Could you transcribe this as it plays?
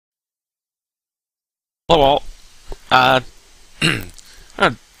Hello all. I'm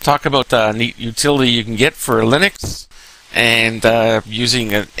going to talk about the neat utility you can get for Linux and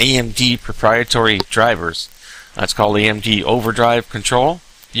using an AMD proprietary drivers. It's called AMD Overdrive control.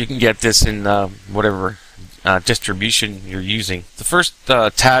 You can get this in whatever distribution you're using. The first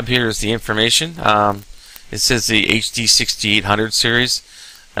tab here is the information. It says the HD 6800 series.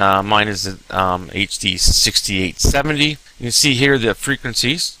 Mine is the HD 6870. You can see here the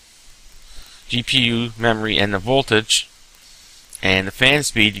frequencies, GPU, memory, and the voltage, and the fan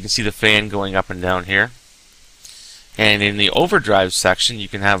speed. You can see the fan going up and down here. And in the overdrive section, you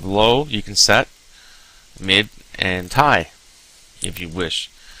can have low, you can set, mid, and high if you wish.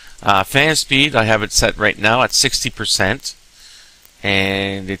 Fan speed, I have it set right now at 60%,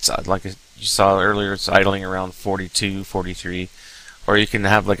 and it's like you saw earlier, it's idling around 42, 43. Or you can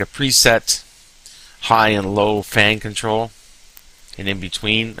have like a preset high and low fan control, and in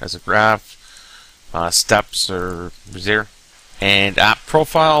between as a graph, steps or zero, and app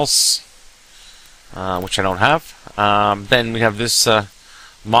profiles, which I don't have. Then we have this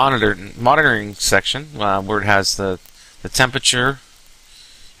monitoring section where it has the temperature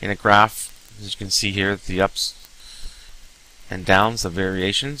in a graph, as you can see here, the ups and downs, the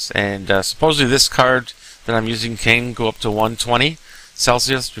variations. And supposedly this card that I'm using can go up to 120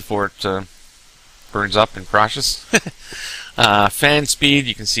 Celsius before it burns up and crashes. Fan speed,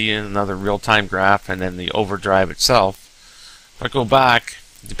 you can see in another real-time graph, and then the overdrive itself. If I go back,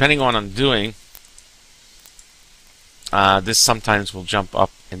 depending on what I'm doing, this sometimes will jump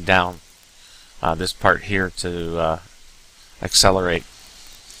up and down, this part here to accelerate.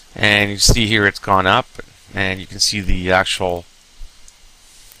 And you see here it's gone up, and you can see the actual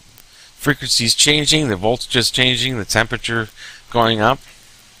frequencies changing, the voltage is changing, the temperature going up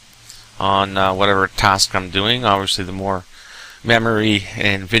on whatever task I'm doing. Obviously, the more memory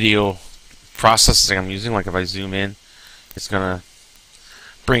and video processing I'm using, like if I zoom in, it's going to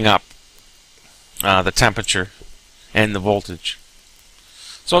bring up the temperature and the voltage.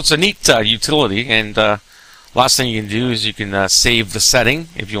 So it's a neat utility, and last thing you can do is you can save the setting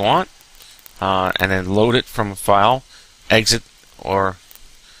if you want, and then load it from a file, exit, or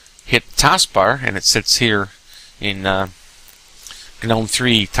hit taskbar, and it sits here in GNOME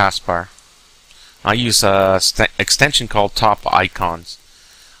 3 taskbar. I use a extension called Top Icons,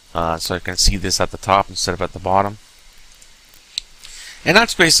 so I can see this at the top instead of at the bottom. And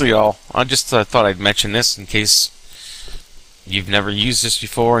that's basically all. I just thought I'd mention this in case you've never used this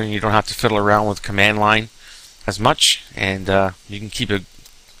before and you don't have to fiddle around with command line as much, and you can keep a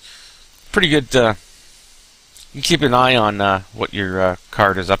pretty good. You can keep an eye on what your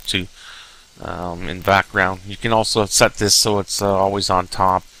card is up to in background. You can also set this so it's always on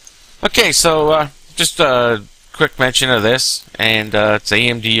top. Okay, so just a quick mention of this, and it's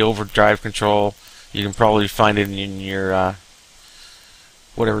AMD Overdrive control. You can probably find it in your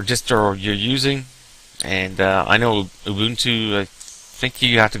whatever distro you're using. And I know Ubuntu, I think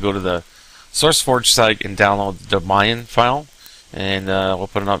you have to go to the SourceForge site and download the Mayan file, and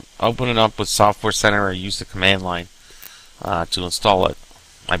open it up with Software Center, or use the command line to install it,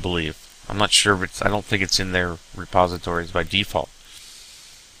 I believe. I'm not sure if it's, I don't think it's in their repositories by default.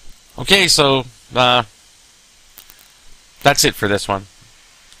 Okay, so that's it for this one.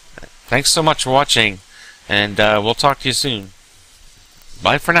 Thanks so much for watching, and we'll talk to you soon.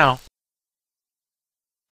 Bye for now.